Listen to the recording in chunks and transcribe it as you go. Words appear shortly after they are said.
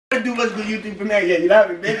it do? What's good, YouTube from there? Yeah, you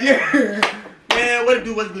love it, bitch. Man, what it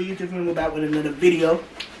do? What's good, YouTube from there? We're back with another video.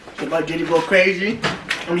 It's about Jenny Go Crazy.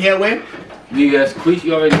 I'm here with VS Queech,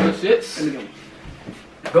 you already know shits. Let me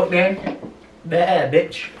go. Go gang. Bad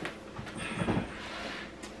bitch.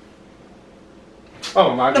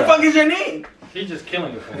 Oh my The god. fuck is your name? He's just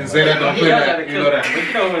killing it for me. And say that don't play that. You know that.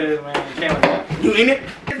 You know what it is, man. You can't with that. You in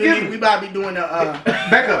it? We about to be doing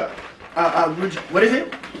Back up. what is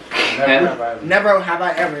it? Never have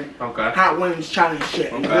I ever. Okay. Hot Wings challenge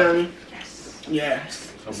shit. You Okay. feel me? Yes.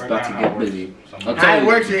 It's about to get busy. How it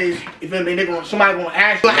works is, you feel me? Somebody gonna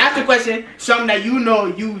ask the question, something that you know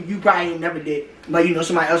you probably never did, but you know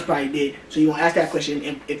somebody else probably did. So you gonna ask that question,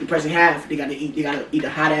 and if the person have, they gotta eat the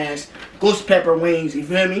hot ass ghost pepper wings. You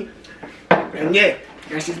feel me? And yeah,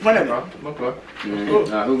 that's just fun of it. Okay.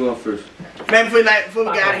 Alright, who going first? Man, before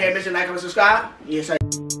we get out of here, make sure to like and subscribe. Yes, sir.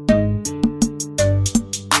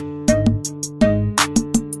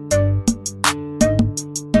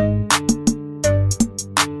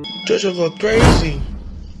 Just go crazy.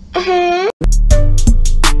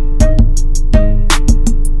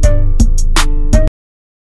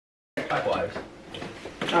 Clockwise.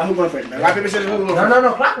 Who going first, man? Rock, paper, scissors, who going first?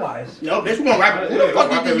 No, clockwise. No, bitch, we going rock, paper. Who the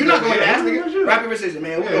fuck you think? You not going last, nigga? Rock, paper, scissors,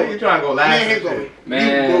 man. Yeah, you trying to go last? Man, here go.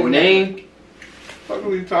 Man, name? What are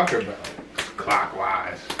we talking about?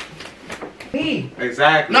 Clockwise. Me.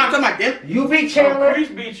 Exactly. No, I'm talking about them. You beat Chandler.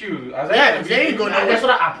 Queech beat you. Yeah, they ain't going That's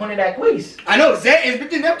nowhere. what I pointed at Queez. I know, Zay is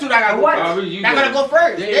between them two that gotta go What? first. You That gotta go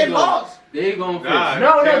first. There you They go. lost. They going first. Nah.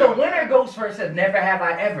 No, the winner goes first. Says never have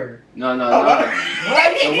I ever. No.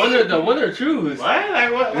 What? The winner choose. What?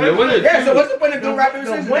 Like what? The winner Yeah, choose. so what's the point of doing rock, paper,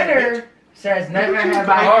 scissors? The winner says never have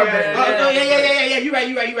Oh, I ever. Yeah. You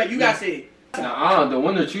right. You gotta say it. The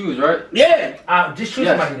winner choose, right? Yeah. Just choose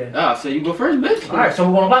somebody then. Ah, so you go first, bitch. All right, so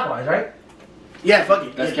we're going clockwise, right? Yeah, fuck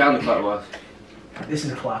it. That's Yeah. counterclockwise. This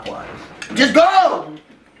is clockwise. Just go.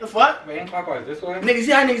 The fuck? Wait, ain't clockwise this way? Niggas, see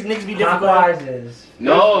how niggas be different. Clockwise is.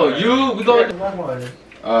 No, we going. Clockwise.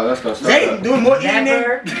 Let's go. Zay doing more eating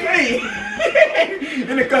Never. than hey.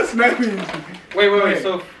 In the cuss memories. Wait.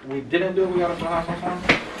 So if we didn't do it, we gotta fill out some time?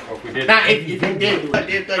 Or if we did Nah, if you did do it, I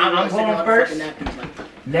did tell you. I'm going first.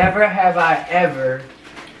 Never have I ever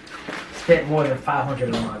spent more than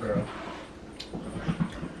 500 on my girl.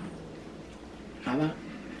 How about?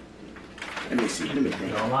 Let me see. Let me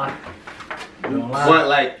think. Don't lie. Don't lie. What?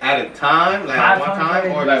 Like at a time? Like at one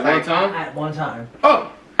time? Or Like just one time? At one time.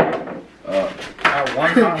 Oh. at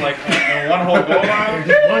one time, like in one whole go around?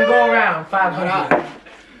 Just one go around, 500.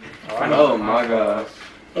 Oh my god.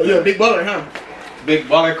 Oh, you're a big baller, huh? Big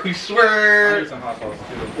baller, Queech I swear. need some hot sauce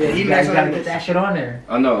too. Yeah, he You nice gotta on get that shit on there.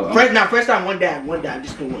 I know. First time, one dab,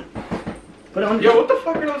 just put one. Put it on. Yo, what the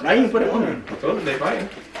fuck are those? Now you can put it on there. I told you they fighting.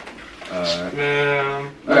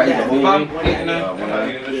 Man. Alright, Yeah. the whole One week.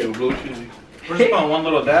 dab. Blue cheesy. We're just on one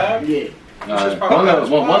little dab? Yeah.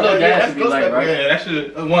 One little dab should be like, right? Yeah, that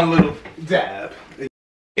should one little dab.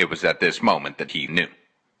 It was at this moment that he knew.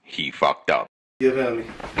 He fucked up. You feel me?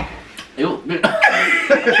 Ew.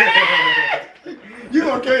 You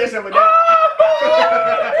gonna kill yourself with that?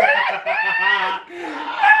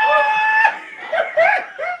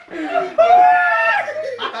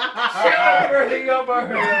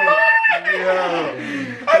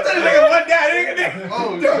 I'm telling you, nigga, one dab, nigga.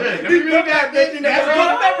 Oh Dude, shit. you know that bitch in there. That's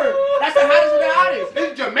ghost pepper. That's the hottest of the hottest.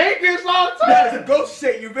 It's Jamaican sauce. That is a ghost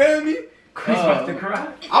shit, you feel me? Chris about to cry.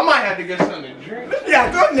 I might have to get something to drink. Yeah,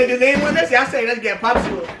 I told niggas they ain't want this. I say let's get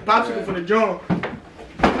popsicle for the drum.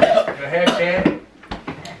 Go ahead, Shan.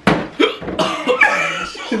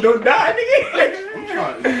 Don't die, nigga.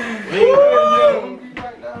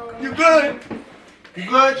 You good? You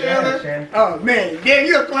good, Chandler? Shan. Oh man, damn,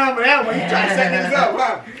 you a clown for that one. You trying to set niggas up,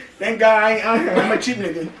 huh? Thank God I ain't. I'm a cheap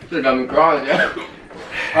nigga. Shit got me crying, yeah.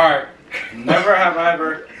 Alright. Never have I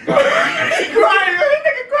ever got He crying, this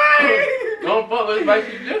nigga crying. Don't fuck with my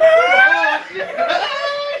shit.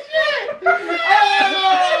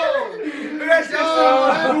 That shit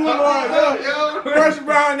so boulevard. First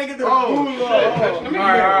brown nigga to the boulevard.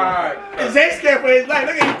 Alright. Is Zay scared for his life?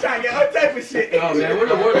 Look at you trying to get all type of shit. Oh man, where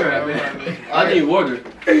the water at, man? I need water.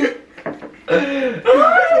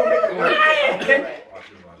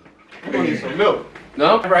 I'm gonna need some milk.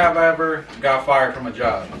 No? Never have I ever got fired from a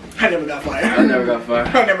job. I never got fired. I never got fired.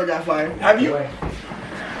 I never got fired. Have you? Wait.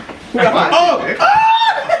 Who got fired? Oh!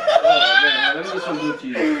 Oh man, let me get some blue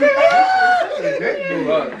cheese.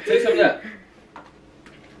 Take some of that.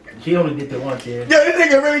 He only did that once, yeah. Yo, this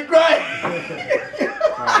nigga really crying.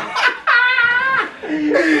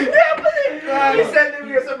 Yeah, please cry. He said to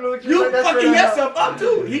me some blue cheese. You fucking yourself up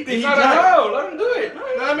too. He think he Let him done. go. Let him do it.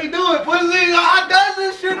 Let me do it. Put it in. I does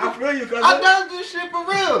this shit. shit. I feel you, cuz. I done this shit for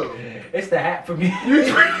real. It's the hat for me. You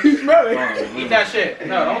smell it. Eat that shit.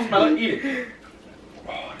 No, don't smell it. Eat it.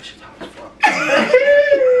 Oh, this shit's hot as fuck.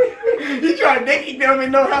 You try to dick, you don't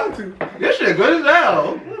even know how to. This shit good as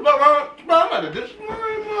hell. But I'm about to just.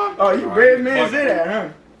 Oh, you red man say that, huh?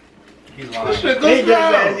 He's This lying. shit He good ain't as get his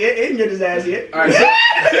hell. ass yet. He didn't get his ass yet. Alright, Nah,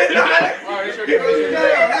 Alright, it's your turn. It's your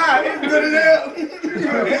turn. it's good as hell.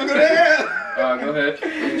 It's good as hell. Alright, go ahead.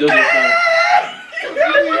 It's Joseph's turn.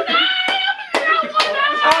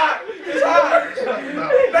 It's hot. It's hot.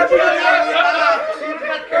 That's what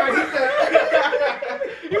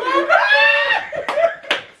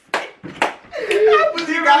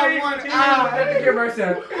Pussy got one eye. Let me give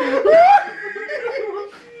myself.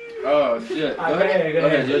 Oh shit. Go Okay, ahead. go Go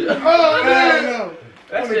ahead, ahead. Jojo. Oh, no.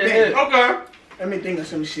 That's Let me it. think. Okay. Let me think of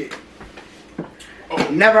some shit. Oh,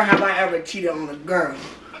 never have I ever cheated on a girl.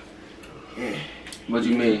 What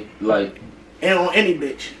you mean? Like And on any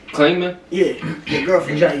bitch. claiming? Yeah. Your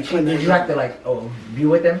girlfriend. Did you have to like be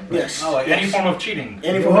with them? Yes. Oh, like any Yes. form of cheating.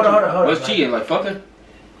 Any Hold on. What's cheating? Like fucking?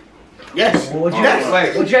 Yes. Well, would you Yes.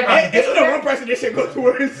 have, would you have to be It's dating the them? one person this shit goes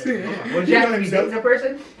towards. Would you have to be dating a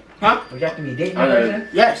person? Huh? Would you have to be dating a I know. person?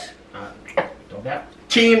 Yes. Don't doubt.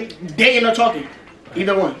 Cheating, dating, or talking.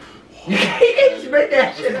 Either one. You can't just break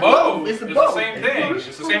that shit up. Both. It's the It's both. the same thing.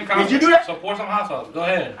 It's the same concept. you do that? So pour some hot sauce. Go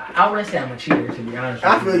ahead. I wouldn't say I'm a cheater, to be honest.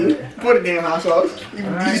 I with feel you. Put a damn hot sauce. You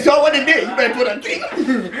Alright. saw what it did. You better put a thing.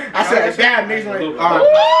 I said a bad mix on it. All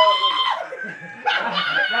right.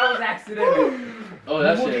 That was accidental. Oh,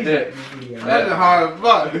 that shit hit. That's a hard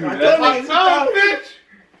fuck. I told Like, you, no, bitch.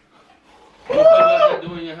 What the fuck y'all got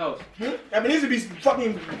doing in your house? I mean, these would be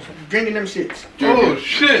fucking drinking them shits. Oh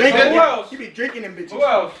shit. Drinking who else? You be drinking them bitches. Who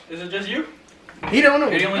else? Is it just you? He don't know.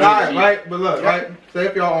 He only Alright, right? But look, right? Say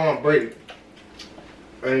if y'all on break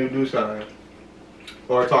and you do something.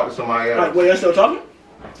 Or talk to somebody Like, else. wait, you're still talking?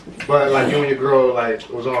 But like you and your girl like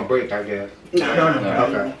was on break, I guess. No.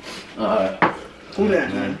 Okay. Alright. Who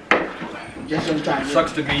that, man? Just sometimes.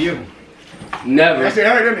 Sucks to be you. Never. That's it,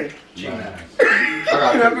 heard it, Cheating ass.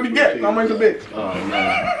 That's what you get. I'm into bitch. Oh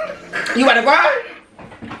man. You gotta cry?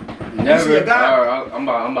 Never. see a guy? Alright, I'm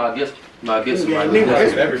about to get Yeah, somebody. nigga,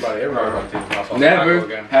 Never. Everybody about to take hot sauce. Never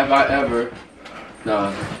Again. have I ever.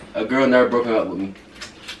 Nah, a girl never broken up with me.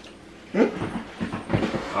 I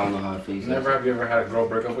don't know how to face Never that. have you ever had a girl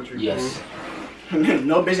break up with you? Yes.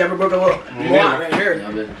 No bitch ever broke up with. Me Boy, neither. right here.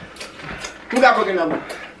 Yeah, but, Who got broken up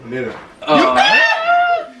with? Neither.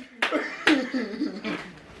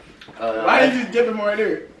 Why did you just dip him right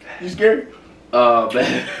there? You scared? man.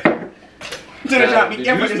 To the shop, be You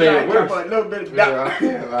careful just this made time. it worse. Drop a little bit of Yeah, doubt. I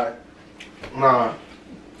can't like. Nah.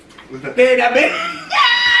 Hey, that bitch.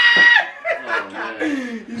 Oh,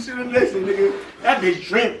 man. You should have listened, nigga. That bitch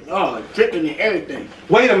dripping and everything.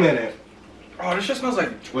 Wait a minute. Oh, this shit smells like.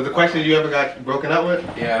 Was the question you ever got broken up with?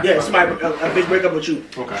 Yeah. Yeah, somebody, a bitch break up with you.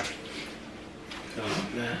 Okay.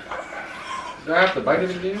 Do I have to bite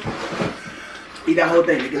it again? Eat that whole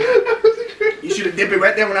thing, nigga. You should have dipped it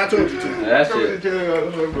right there when I told you to. That shit.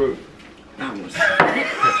 That was.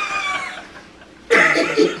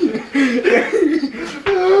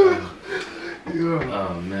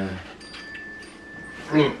 Oh man.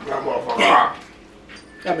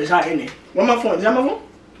 That bitch hot in there. Where my phone? Is that my phone?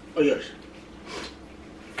 Oh, yours.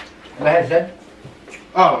 Go ahead, Zed.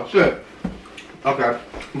 Oh shit. Okay.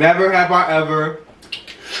 Never have I ever.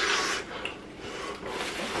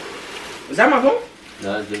 Is that my phone?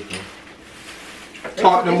 No, that's different.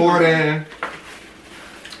 Talked to more than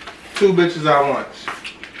 2 bitches at once.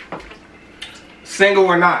 Single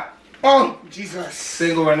or not. Oh, Jesus.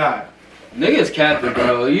 Single or not. Niggas capping,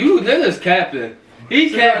 bro. You niggas capping. He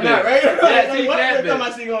capping. Not, right? Yes, he What the capping. time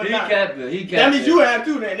I single or He not? capping. He capping. That means you have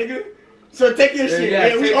too, then, nigga. So take your shit. yeah,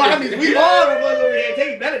 Yeah, we take all. your I mean, shit. we all of us over here.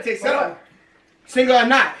 Take better take some. Single or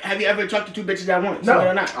not? Have you ever talked to 2 bitches at once? No.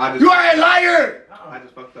 Single or not? I just- You are a liar. I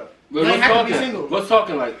just fucked up. Wait, You what's have to be talking? single. What's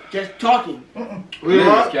talking like? Just talking. We Niggas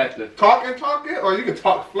want capping. talking, or you can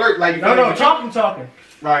talk flirt like you No, feel no, me? talking.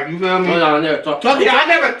 Like you feel me? No, I never talk. Talking. Yeah, I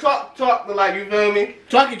never talk like you feel me?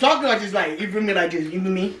 Talking like just like you feel me like this. You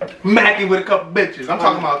feel me? Macking with a couple bitches. I'm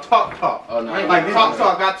talking about talk. Oh no. Like talk.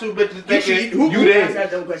 Got 2 bitches thinking Who you asked there.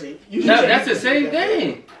 that dumb question? You No, should that's say the same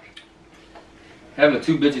thing. Having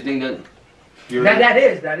 2 bitches thing that. You're That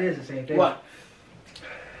is the same thing. What?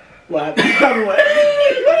 What? Tell me what?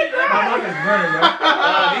 My mouth is burning, bro.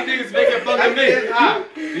 These niggas making fun of me.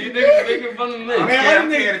 These niggas making fun of me. Man, I'm I'm,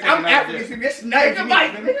 scared to take I'm another African. This is nice to me.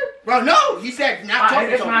 nigga. Bro, no. He said not talking.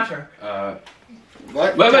 It's my talking. turn.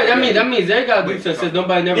 What? Wait, that means they gotta do something since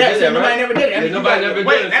nobody never Yeah, did so that, nobody right? never did it. I Yeah, mean, nobody you never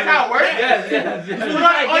gotta- did it. Wait, that's how it works? Yes. You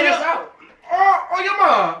gotta get us out. Oh, your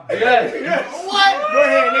mom. Yes. What? Go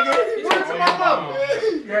ahead, nigga. You went to my mama.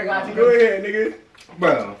 Yeah, got you. Go ahead, nigga.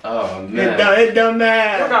 Bro. Oh It's man. dumb, it's dumb You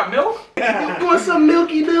man. got milk? You want some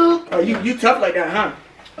milky milk? Oh, you tough like that, huh?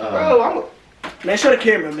 Bro, I'm Man, show the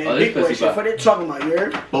camera, man. Oh, Big this boy pussy shit. pop. For they talking about, you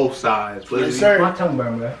heard? both sides. Yes, Yes, sir. My tongue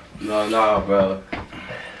burn, bro. No, bro.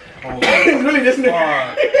 It's really this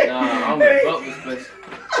nigga. Nah, I'm gonna fuck this place.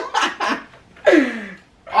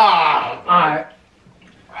 Alright.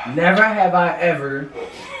 Never have I ever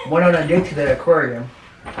went on a date to the aquarium.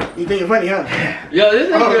 You think you're funny, huh? Yo, this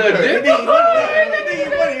is good, You dick. think you're funny? You think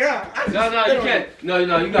you're funny, huh? No, you can't. No,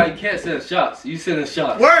 you can't send shots. You sending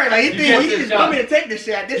shots. Word, like you You think can't he sit just shot. want me to take this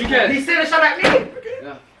shit at this You point. can't. He sent a shot at me.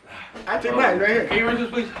 Yeah. I take mine right here. Can you rinse this,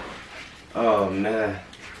 please? Oh man.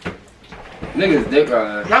 Niggas dick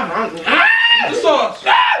right now. Y'all wrong. The sauce.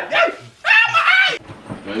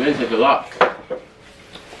 Man, they take a lot.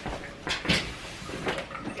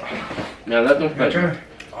 Now let them Your fight. turn.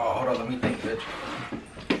 Oh, hold on, let me think, bitch.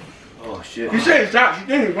 Oh shit. You said shots. You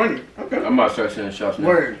think you're funny. Okay. I'm about to start sending shots now.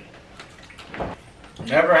 Word.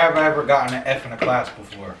 Never have I ever gotten an F in a class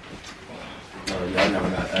before. Oh, yeah, I never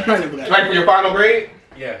got that. I never got Like for your final grade?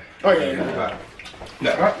 Yeah. Oh yeah.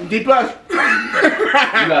 No. D plus. You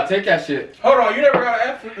gotta take that shit. Hold on, you never got an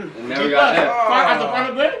F? And never got that. After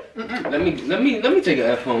final grade? Let me take an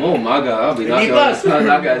F home. Oh my god, I'll be D knocking plus. on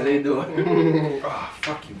that guys ain't doing. Oh,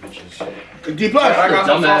 fuck you, bitches. D plus. I got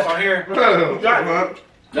some Dumbass. sauce on here.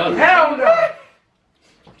 That was Hell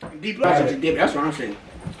no. D plus is a dip. That's what I'm saying.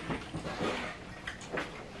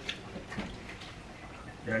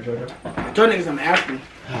 Yeah, Jojo. I told niggas I'm asking.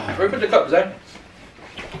 Where you put the cup, Zach?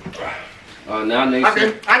 now they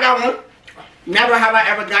Okay, say. I got one. Never have I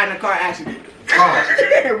ever gotten in a car accident.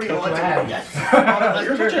 We all What take happened? yes.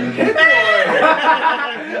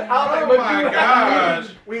 Oh my gosh.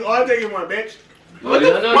 We all taking one, bitch. What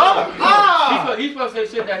the fuck? Ah! He's supposed to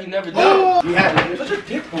say shit that he never did. You have it. Such a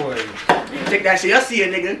dick boy. Take that shit. I see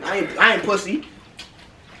it, nigga. I ain't pussy.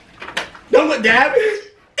 Don't look dab.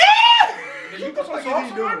 Did you put some What sauce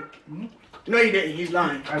is he on? doing? No, he didn't. He's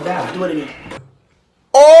lying. Alright, down. Do it again.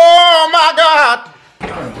 Oh my God!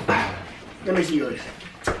 Let me see yours.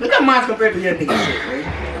 Look at mine compared to your nigga shit,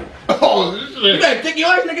 right? Oh, this You shit. gotta take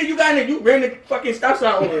yours, nigga. You got it. You ran the fucking stop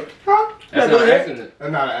sign over it. Huh? That's Go not an ahead. accident.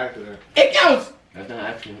 That's not an accident. It counts. That's not an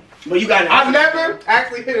accident. But you got it. I've never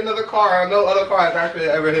actually hit another car. No other car has actually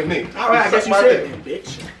ever hit me. All right, I guess you Suck my said dick. it,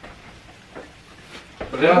 bitch.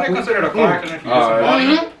 But isn't it considered a car accident if you get some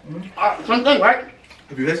Alright. volume? Something, right?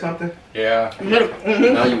 If you hit something, Yeah. You hit it.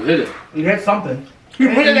 Mm-hmm. Now you hit it. You hit something. You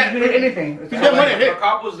hit You that. hit anything. You It's did not what like- it If hit. a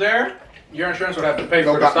cop was there, your insurance would have to pay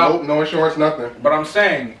no, for the stop. no insurance, nothing. But I'm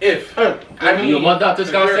saying, if. Hey, I mean, You know, my Dr.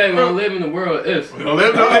 Scott if said you're- we don't live in the world is. We don't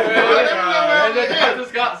live no That's what Dr.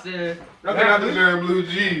 Scott said. Nothing out there in blue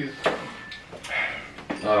G's.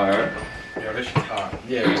 Alright. Yo, this shit's hot.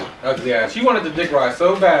 Yeah. Ugly ass. She wanted the dick ride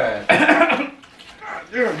so bad.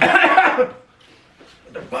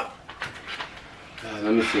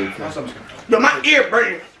 Let me see. yo, my ear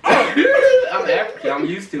burning. I'm African. I'm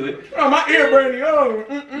used to it. Oh, my ear burning. Oh.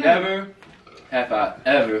 Never have I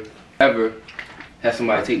ever had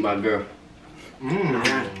somebody take my girl.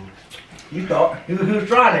 You thought he was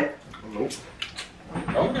trying it. Nope.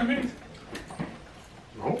 Don't look at me.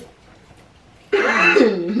 Nope.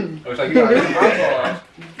 Looks like you got this eyeball.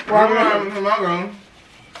 I'm not wrong.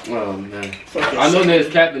 Oh man. Fuck I know shit. there's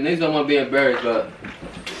captain. Niggas don't want to be embarrassed, but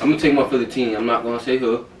I'm gonna take one for the team. I'm not gonna say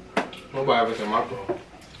who. Nobody ever said my phone.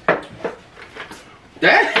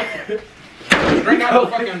 That? Drink out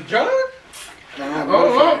the fucking jug?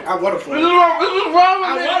 I water for This it. is wrong. This is wrong with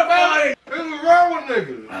I niggas. water for it. This is wrong with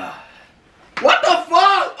niggas. What the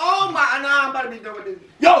fuck? Oh my, nah, I'm about to be done with this.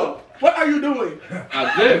 Yo, what are you doing?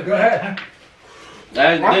 I did. Go ahead.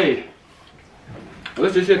 That's Dave.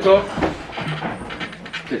 What's this shit called?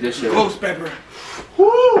 Take this shit. Ghost pepper. Woo.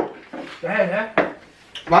 Go ahead, huh?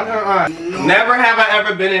 My turn. Never have I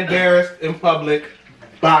ever been embarrassed in public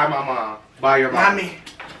by my mom, by your mom. Not me.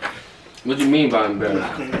 What do you mean by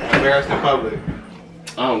embarrassed? Embarrassed in public.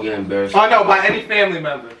 I don't get embarrassed. Oh no, by any family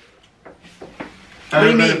member. What do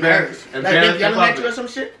you Ever mean been embarrassed? Like they Embarrassed in yelling at you or public. some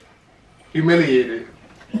shit? Humiliated.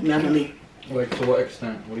 Not me. Like, to what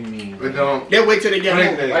extent? What do you mean? But don't. They'll wait till they get home.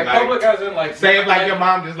 Anything. Like, public as in, like... Say if like your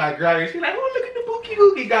mom just like grabbed you, she's like, oh look at the bookie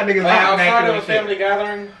gookie, got niggas laughing outside at of you a and shit. family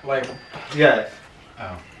gathering? Like... Yes.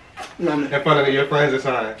 Not me. In front of your friends or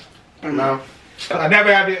something. No. I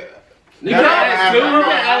never have it. You can't ask two. You can't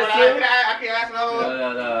ask two. I can't ask another one.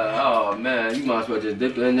 Oh man, you might as well just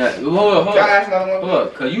dip in that. Hold up, hold Can I up. ask another one? Hold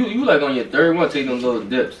up, cause you like on your third one taking them little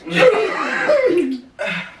dips.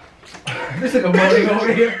 This is a moaning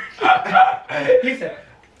over here. He said,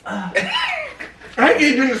 I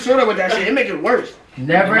can't drink the soda with that shit. It make it worse.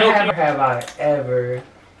 Never have I ever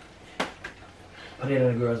put it in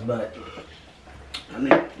a girl's butt. I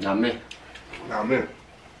mean, Not me. Nah, man.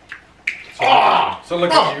 So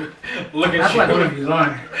look at you. Look That's at like one you. of these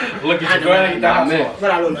lying. Look at you. Go ahead and eat the Nah, hot man. sauce.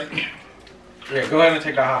 what I look like. Yeah, go ahead and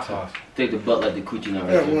take the hot sauce. Take the butt like the coochie now.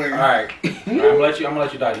 Yeah, Right there. word. All right. I'm gonna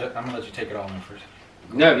let you digest. I'm gonna let you take it all in first.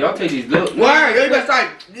 Never. Y'all take these little. Word, yo, you better start.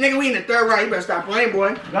 Nigga, we in the third round. You better stop playing,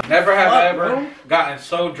 boy. Never have I What, ever bro? gotten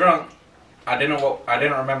so drunk I didn't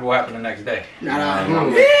remember what happened the next day. Nah. Nah.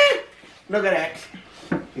 Look at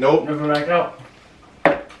that. Nope. Never like out.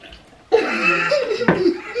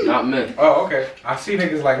 Not me. Oh, okay. I see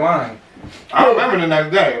niggas like lying. I remember the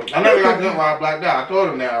next day. I never got drunk while I blacked out. I told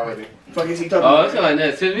him that already. Fuck is he talking Oh, about? it's not like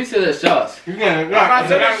that. Since we said that shots. You can't. I'm not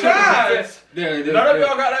taking shots. None None of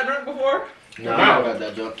y'all got that drunk before? No, I never got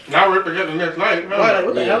that drunk. Now we're forget the next night. Boy, like,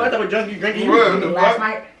 what the Yeah. hell? I thought we drunk you drinking. Well, You. the Last fuck?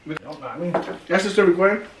 night? Don't got me. That's the still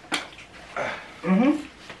recording.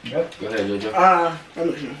 Mm-hmm. Yep. Go ahead, JoJo. Let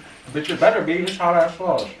me see. Bitch, you better be. This hot ass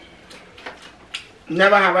sauce.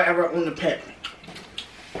 Never have I ever owned a pet.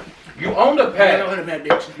 You owned a I pet. don't own a pet,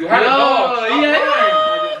 bitch. You had a dog. Yo, Stop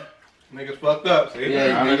yeah. lying. Niggas fucked up. See?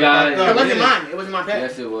 Yeah, Niggas you got fucked it. It up. wasn't Yeah. mine. It wasn't my pet.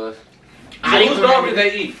 Yes, it was. I Whose dog did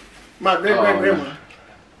they eat? My great Oh, great grandma.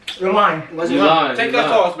 You're lying. It wasn't You mine. lying. Take you that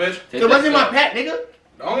lying. sauce, bitch. Take It that wasn't my sauce. pet, nigga.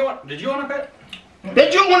 The only one. Did you own a pet?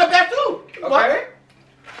 Bitch, you want a pet too? Okay.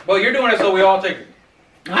 Well, you're doing it so we all take it.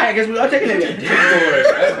 Alright, I guess we all taking it then.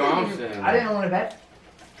 That's what I'm saying. I didn't own a pet.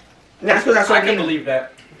 That's because I saw I can you. believe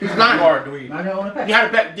that. He's You lying. are a dweeb. I didn't own a pet. You had a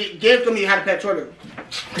pet. Give to me. You had a pet turtle.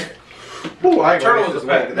 Ooh, I ain't Turtle gonna was a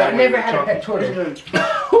wait pet. to that I one. never had a pet turtle.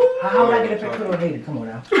 How would I get a pet turtle needed? Come on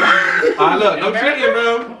now. Look, no chicken,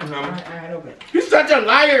 bro. I had no pet. You such a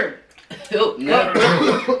liar. Nope, never.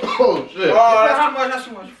 Oh, shit. Oh, that's too much. That's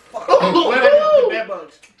too much. Fuck. What about the bed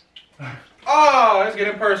bugs? Oh, it's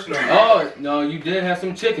getting personal. Oh, no, you did have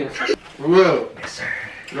some chickens. For real. Yes,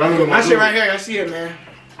 sir. My shit right here. I see it, man.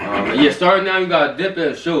 Yeah, starting now, you gotta dip it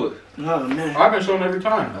and show it. Oh man. I've been showing every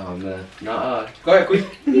time. Oh, man. Nah. Go ahead,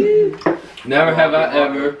 Queef. Never have I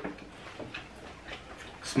ever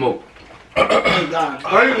smoked. Thank God.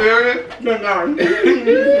 Are you serious? Thank God.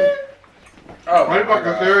 Oh, Are you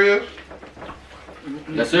fucking serious?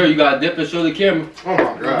 Yes, sir, you gotta dip and show the camera. Oh, my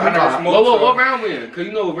I never God. smoked. Whoa, so- what round we in? Cause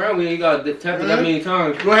you know what round we in, you gotta tap it that many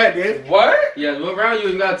times. Go ahead, Dave. What? Yeah, what round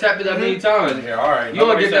you gotta tap it that many times. Yeah, all right. You don't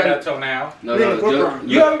Nobody get said that- that till now. No, Yeah, no, what Joe-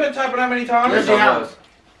 round? You haven't been typing that many times? Yes, you I have. was.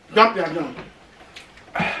 Dump that dump.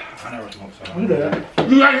 I never smoked so. I'm good.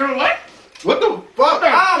 You got your what? What the fuck?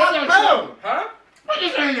 Ah, Huh? what you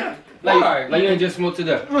saying there? Why? Like you ain't just smoked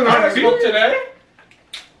today. I didn't smoke today.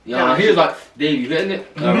 Yeah, he was like, Dave, you hitting it?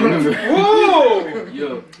 I remember. Whoa!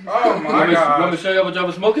 Yo, Oh my want me god. to show you what y'all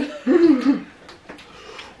was smoking?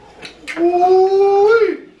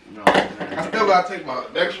 Ooh. No, I man. still gotta take my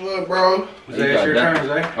next one, bro. Zay, it's your turn,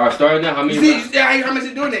 Zay. Alright, starting now. How many? You see, how much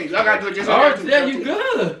you doing things? Y'all gotta do it just Alright, like yeah, you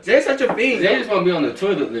good. Jay's such a fiend. They just want to be on the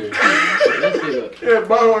toilet there. That's it. Yeah, don't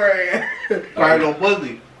worry. Probably no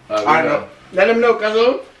pussy. I know. Let him know,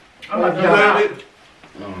 cuz. I'm like, You no. learned it?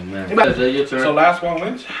 Oh man. Is that your turn? So last one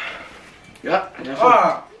wins. Yep.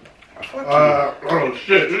 Ah. Fuck you. Oh,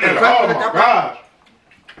 shit. This And is- press Oh, on the my top gosh.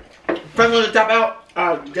 Press on the top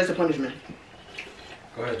out. Just a punishment.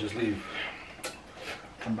 Go ahead, just leave.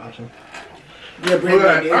 I'm about to. Yeah, bring it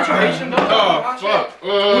back, Aren't you Dave. Haitian, though? Oh, fuck.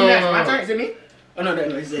 Who next? My turn, is it me? Oh no,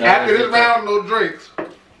 that's it. After this round, no drinks.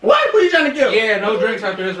 What? Who you trying to kill? Yeah, no drinks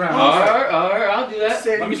after this round. Alright, I'll do that.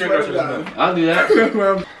 Said Let me you drink swear the to rest of this God. I'll do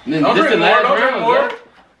that. Then Don't this the drink more, last don't drink round, more.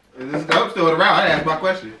 bro. I'm still in the round. I didn't ask my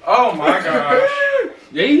question. Oh my gosh.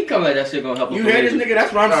 Yeah, he come like that shit gonna help him. You hear this nigga?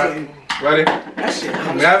 That's what I'm Alright. saying. Ready? That shit.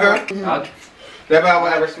 Never. I'll- Never have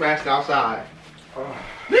I ever smashed outside.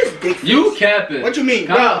 This dick. You capping. What you mean?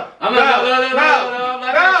 Come No. on. I'm not, no, I'm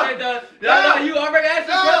not gonna say that. No, you already asked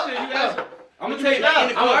the question. You asked. I'm gonna take In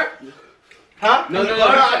the car? Huh? No, no, No, no,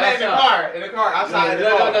 I meant in the outside. car. In the car. Outside. in the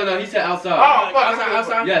car. No, he said outside. Oh, fuck. Outside,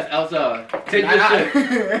 outside? Yes, outside. Take this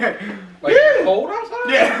shit. Like cold outside?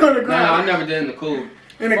 Yeah, on the Nah, I ground. never did in the cold.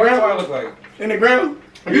 In the What do I ground. look like? In the ground.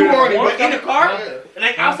 You already But in the car? Yeah.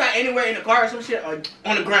 Like outside, anywhere in the car or some shit, or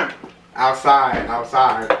on the ground. Outside.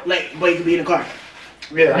 Like, but you could be in the car.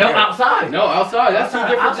 Yeah. No, outside. No, outside. That's two Outside,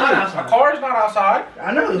 different outside, things. outside. My car is not outside.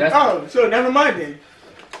 I know. That's- Oh, so never mind then.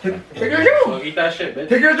 Take your So joke. eat that shit, bitch.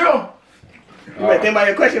 Take your job. You better think about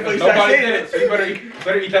your question before you start Nobody saying did it. it, so you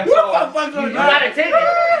better eat that Who the sauce. fuck's on You gotta take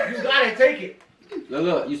it. You gotta take it.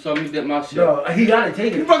 Look, you saw me dip my shit. No, he gotta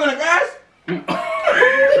take You it. fuck on the grass?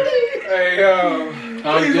 Hey, yo.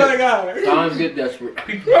 Times Please, my get, God. times get desperate.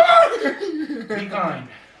 Be kind.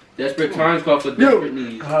 Desperate times call for desperate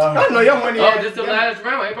needs. I know your money. Oh, this the last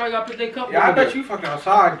round. Everybody got to put their cup Yeah, I over bet there. you fucking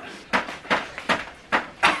outside.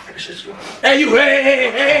 Hey, you,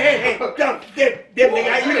 hey. Don't, dip,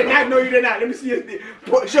 nigga. You did not know you did not. Let me see his dip.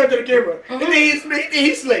 Show it to the camera.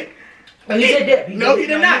 He's slick. But he did dip. No, he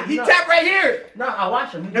did not. He tapped right here. No, I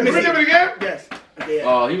watched him. Let me see it again. Yes. Yeah.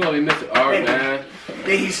 Oh, he gonna be Mr. R, man.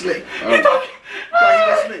 Then he's slick. Oh. He thought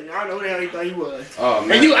he was slick. I don't know who the hell he thought he was. Oh,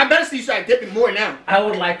 man. And you, I better see you start dipping more now. I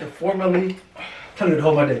would like to formally tell you to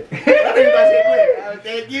hold my dick. I think you about to say clear.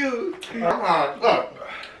 Thank you. Look.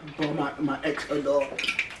 Oh, my ex-adult.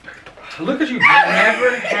 Look at you.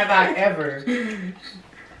 Never have I ever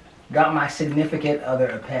got my significant other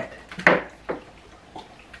a pet.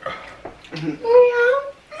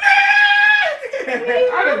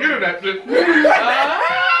 I didn't get it that shit.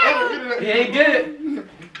 He ain't get it.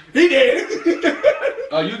 He did.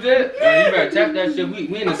 Oh, you did? Oh, you better tap that shit.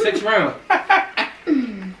 We in the 6th round.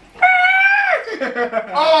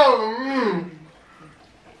 Oh,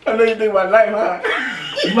 I know you think about life, huh?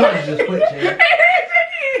 You might as well just quit, Jay.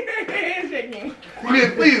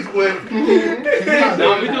 please quit.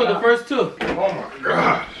 No, we doing the first 2. Oh my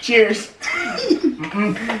god. Cheers.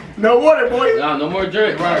 No water, boy. Nah, no more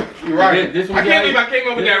drink. Right, you're right. This one I can't believe I came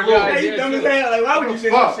up with that rule. Hey, you dumb as hell. Like, why would you say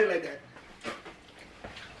some shit like that?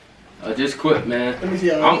 I just quit, man. Let me see.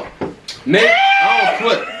 Man, I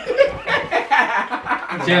don't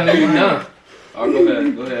quit. Chandler, you done. Oh,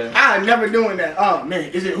 go ahead. I'm never doing that. Oh man,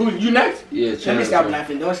 is it who you next? Yeah, Let me Chandler. stop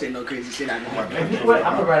laughing. Don't say no crazy shit out of If you the quit,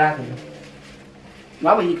 I'll put right after you.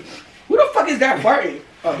 Why would you? Who the fuck is that farting?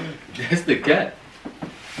 Oh, That's the cat.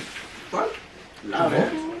 what?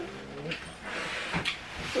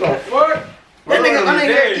 What? That nigga under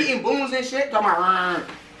here eating booms and shit. Talking about.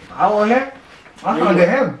 I want him. I'm trying to get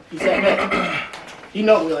him. You said that. You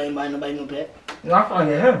know we ain't buying nobody no pet. No, I'm trying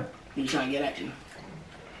to get him. You trying to get at you.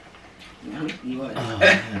 You was.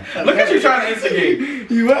 Look at you trying to instigate.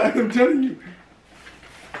 You was. I'm telling you.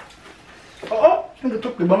 Oh, nigga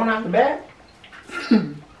took the bone out the bag.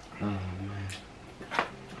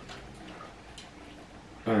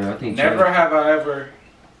 Alright, I think Never have I ever.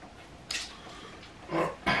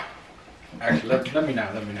 Actually, let me not.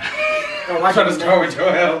 Oh, I'm trying to start with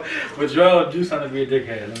Joel. But Joel do sound to be a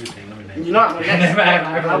dickhead. Let me think. You know I'm next. Never have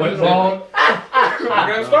I ever went wrong. I'm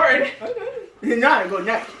gonna start. You know I go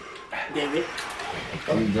next. David.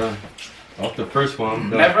 I'm done. Off the first one, I'm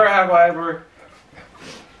done. Never have I ever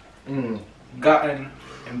gotten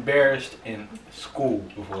embarrassed in school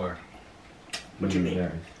before. What you mean?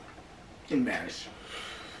 Embarrassed.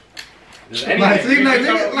 Does Like, anything, see, you like, do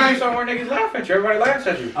niggas, some- like- you somewhere niggas laugh at you. Everybody laughs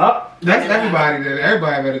at you. That's everybody.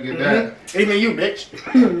 Everybody better get that. Even you,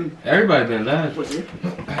 bitch. Everybody been laughing. Pussy.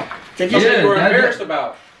 Take Something your you were that- embarrassed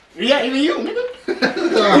about. Yeah, even you, nigga. What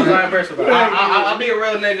was I embarrassed about? I'll be a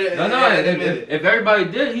real nigga. No, if everybody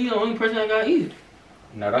did, he the only person that got eat.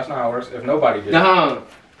 No, that's not how it works. If nobody did it. Nah.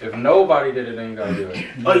 If nobody did it, then you gotta do it.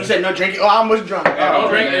 Oh, you said no drinking? Oh, I almost drunk. Yeah, don't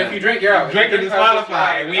drink. man. If you drink, you're out. Drinking If is you drink,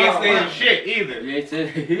 qualified. We ain't saying oh, shit either. You ain't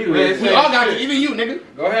said We We all got it. Even you, nigga.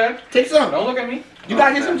 Go ahead. Take some. Don't look at me. You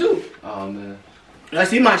gotta get some too. Oh, man. Let's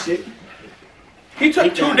see my shit. He took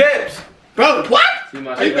Take 2 that. dips. Bro, what? See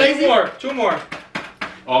my Are you shit. crazy? Two more.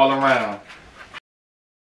 All around.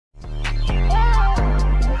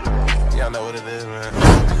 Y'all know what it is, man.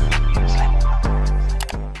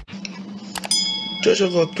 Just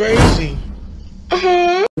go crazy.